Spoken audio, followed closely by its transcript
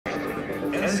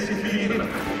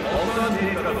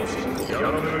Good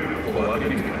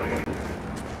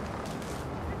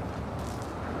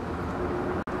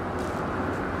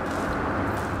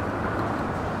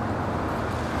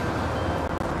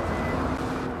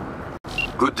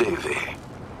day, V.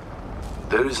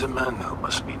 There is a man who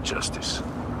must meet justice.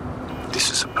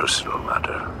 This is a personal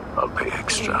matter. I'll pay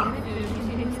extra.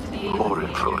 More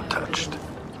info attached.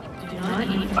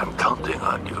 I'm counting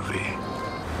on you, V.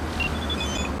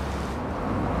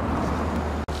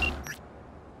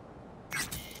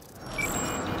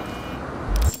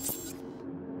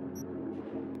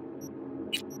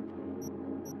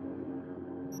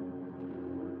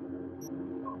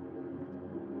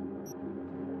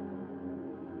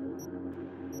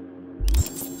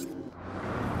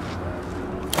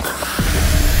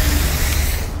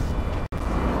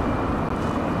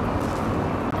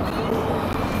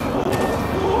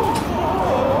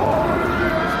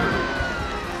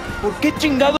 ¿Por qué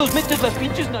chingados metes las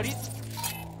pinches narices?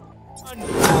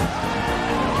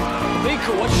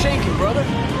 Baker, what's shaking, brother?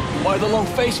 Why the long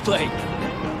faceplate?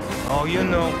 Oh, you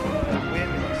know.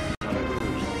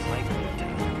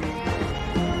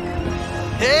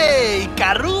 Hey,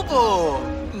 Carubo!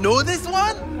 Know this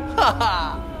one?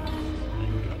 Haha!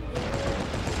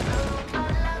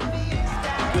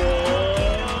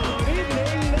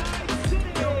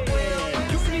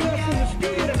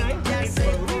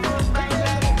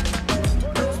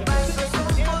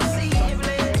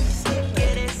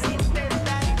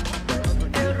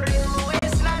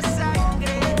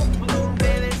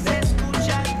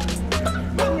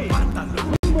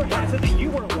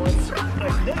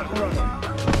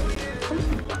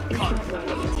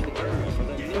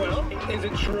 Is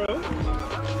it true?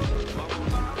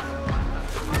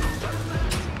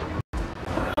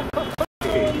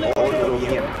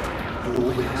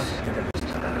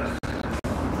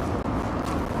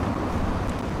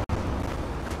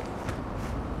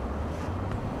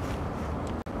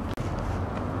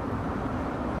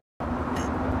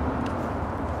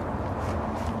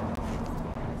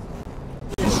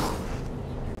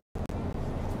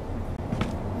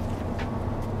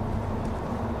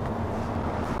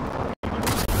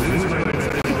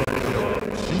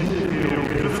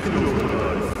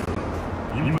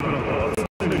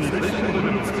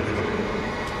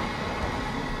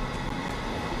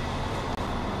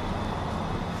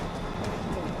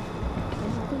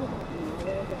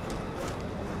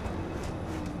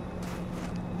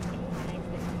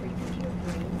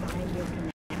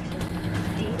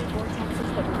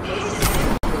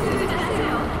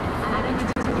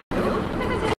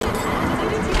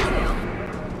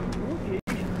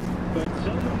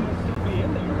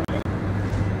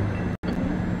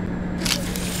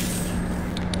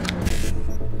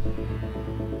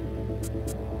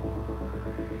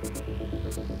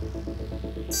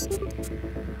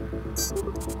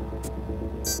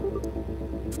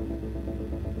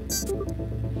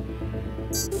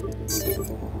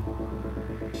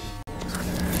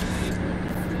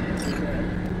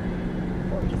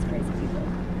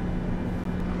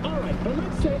 Alright, but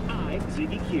let's say I,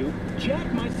 Ziggy Q,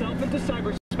 jack myself into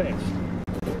cyberspace.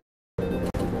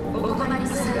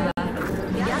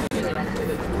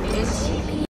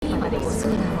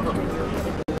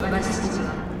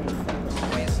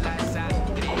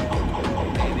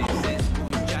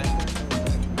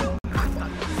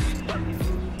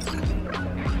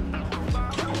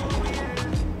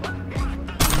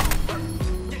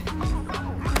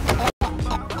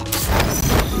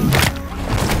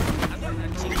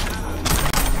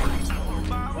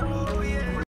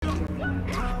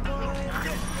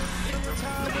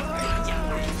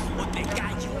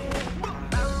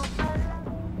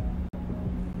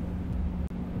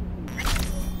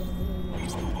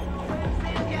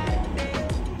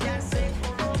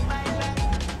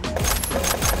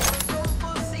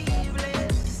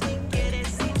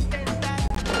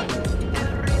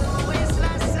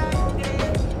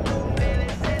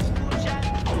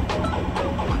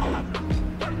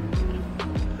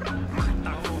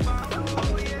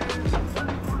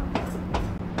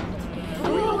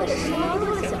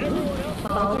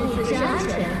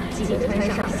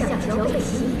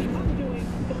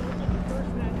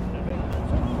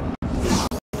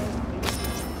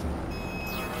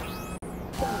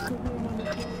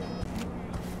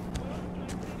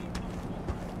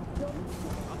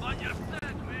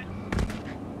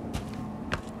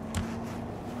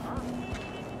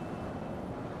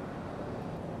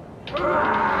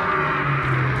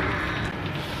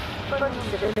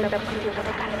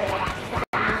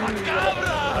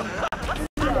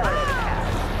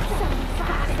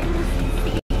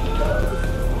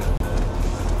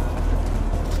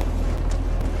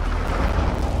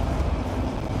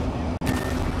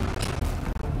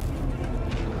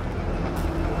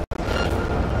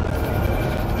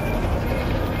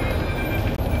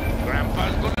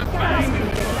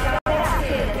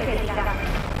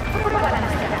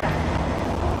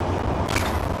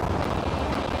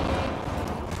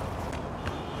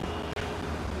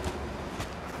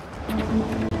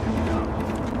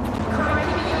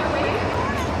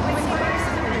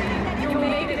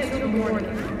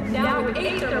 with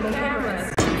 8 thermal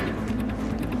cameras.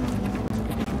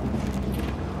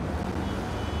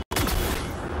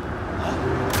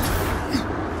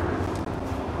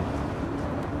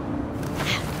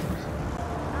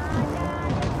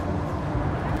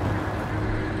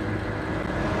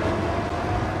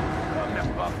 Come the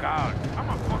fuck out. I'm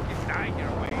a fucking dying here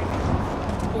waiting.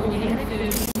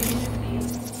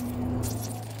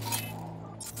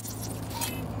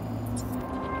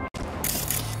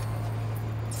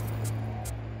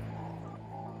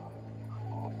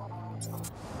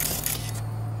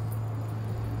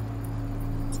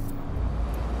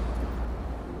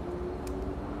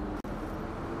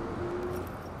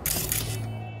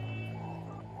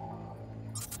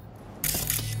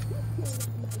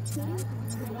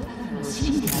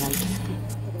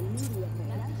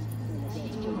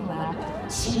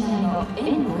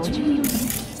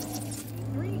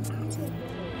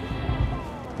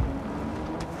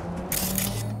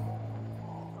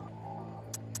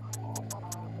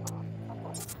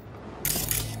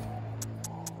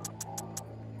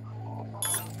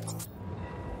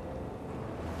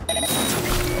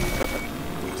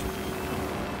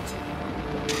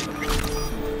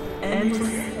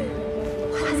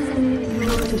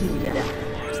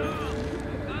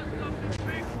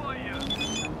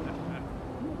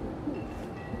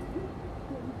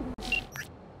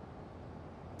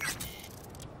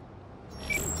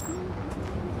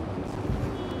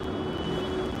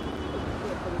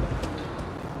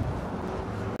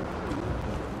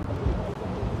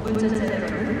 운전자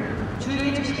여러분,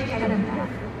 주의해 주시기 바랍니다.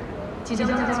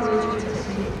 지정자 소유 주차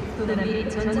시 도난 및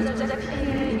전자전자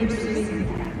피해를 입을 수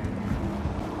있습니다.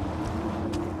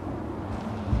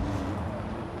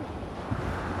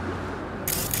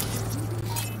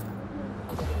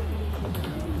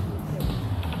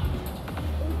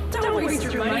 Don't waste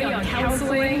your money on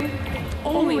counseling.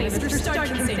 Only Mr. Stark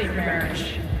can save your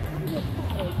marriage.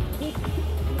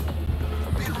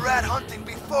 Been rat hunting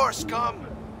before, scum!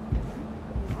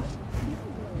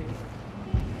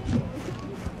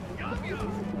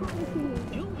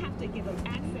 You'll have to give them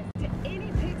access to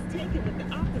any pics taken with the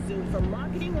Octazoo for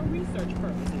marketing or research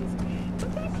purposes.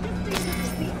 But that's just basic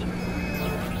procedure.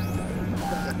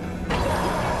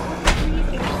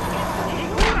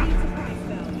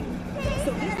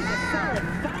 So this is a solid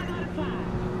 5 out of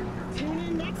 5. Tune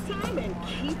in next time and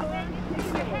keep on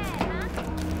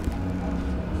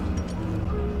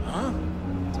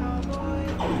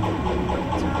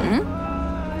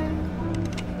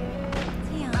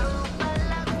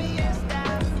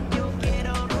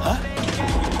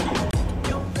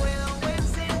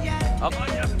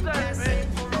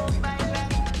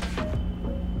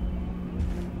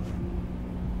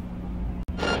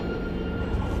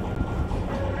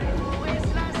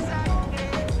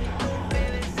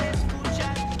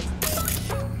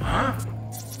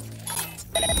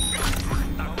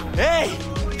Hey!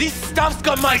 This stuff's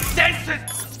got my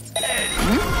senses!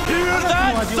 Hear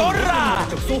that, Zorra!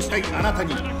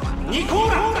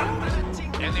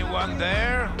 Anyone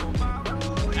there?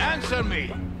 Answer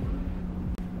me.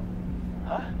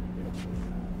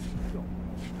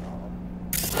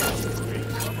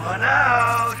 Come on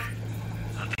out!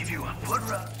 I'll give you a foot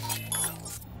rub.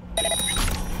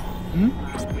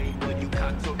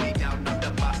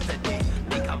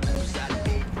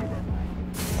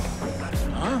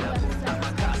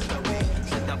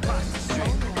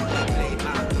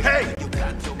 Hey!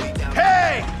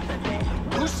 Hey!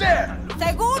 Who's there?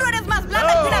 Seguro eres más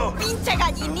blanca que una pinche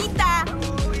gallinita.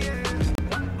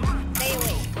 Stay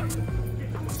away.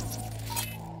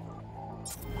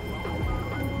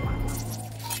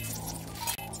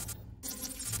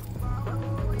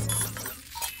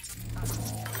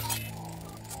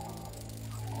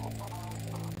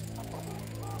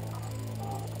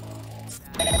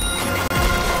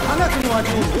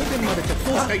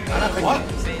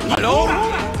 Hello?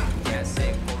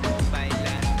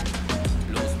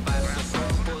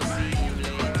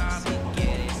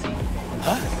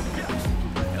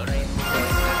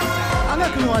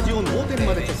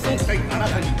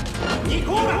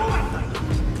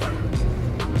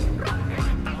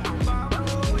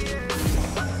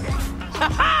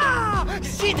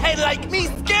 Shithead like me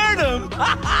scared him!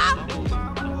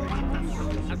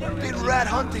 Been rat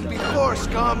hunting before,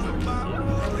 scum!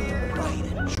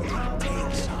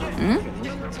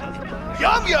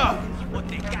 Yum yum!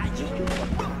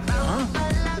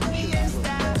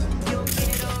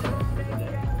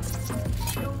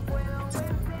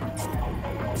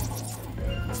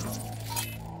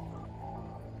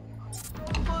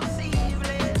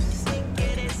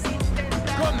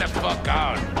 Come the fuck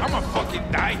out. I'm a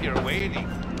fucking die here waiting.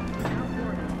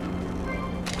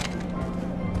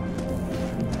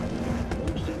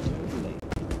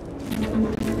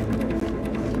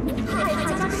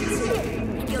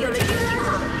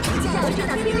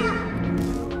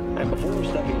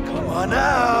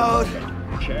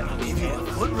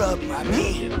 foot rub by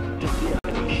me.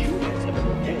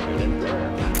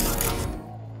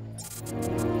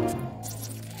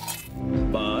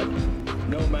 But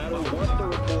no matter what the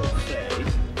reports say,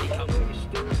 always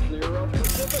steer clear of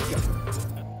Pacifica.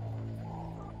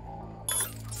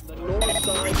 The north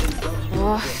side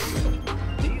industrial district.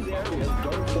 These areas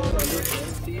don't fall under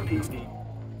NCPD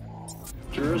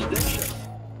jurisdiction.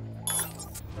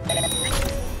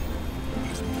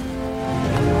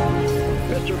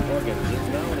 Mr. Perkins is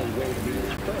now on his way to meet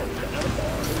his friends at a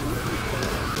bar.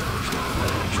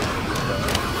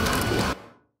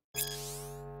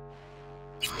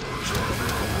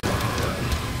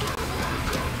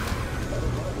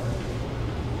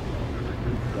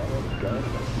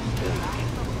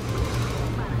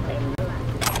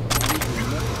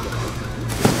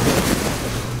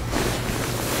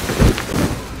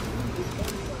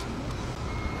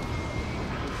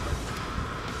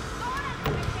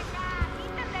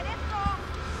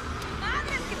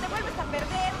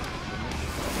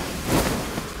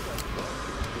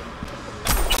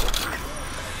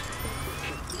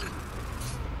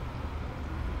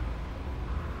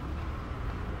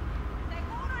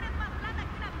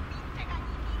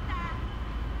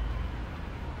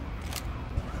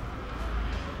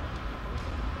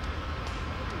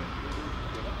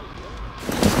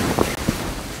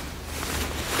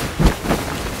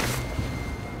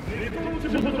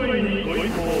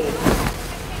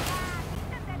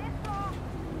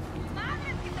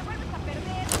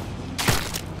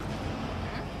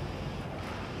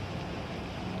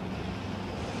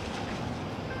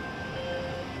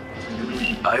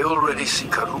 I already see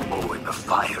Karumo in the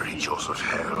fiery jaws of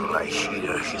hell. I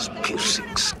hear his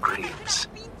piercing screams.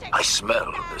 I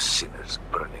smell the sinner's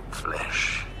burning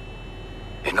flesh.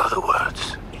 In other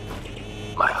words,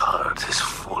 my heart is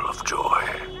full of joy.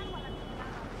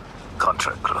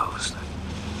 Contract closed.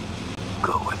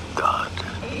 Go with God.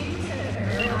 80% of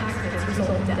aerial accidents result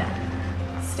in death.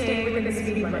 Stay within the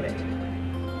speed limit.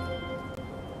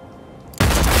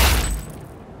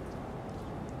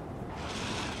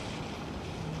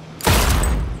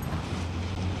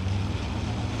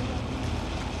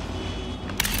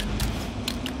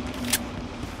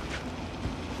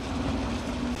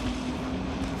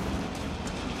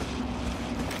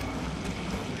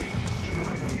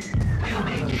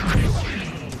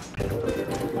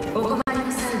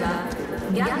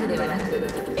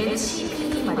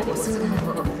 NCPD までご相談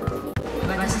を。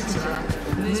私たちは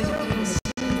無条件で市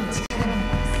民の力になり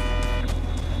ます。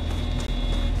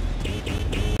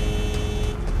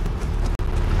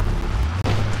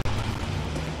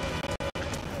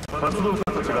活動家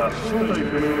たちが正体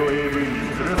不明の AV に連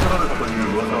れ去られたとい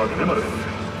う噂はデマです。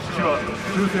市は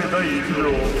修正第1条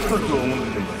を深く思っ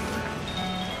ています。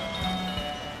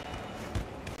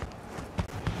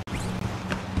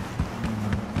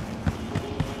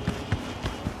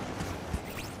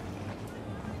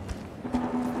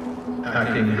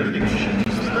Hacking litigation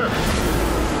is established.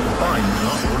 Fine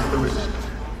not worth the risk.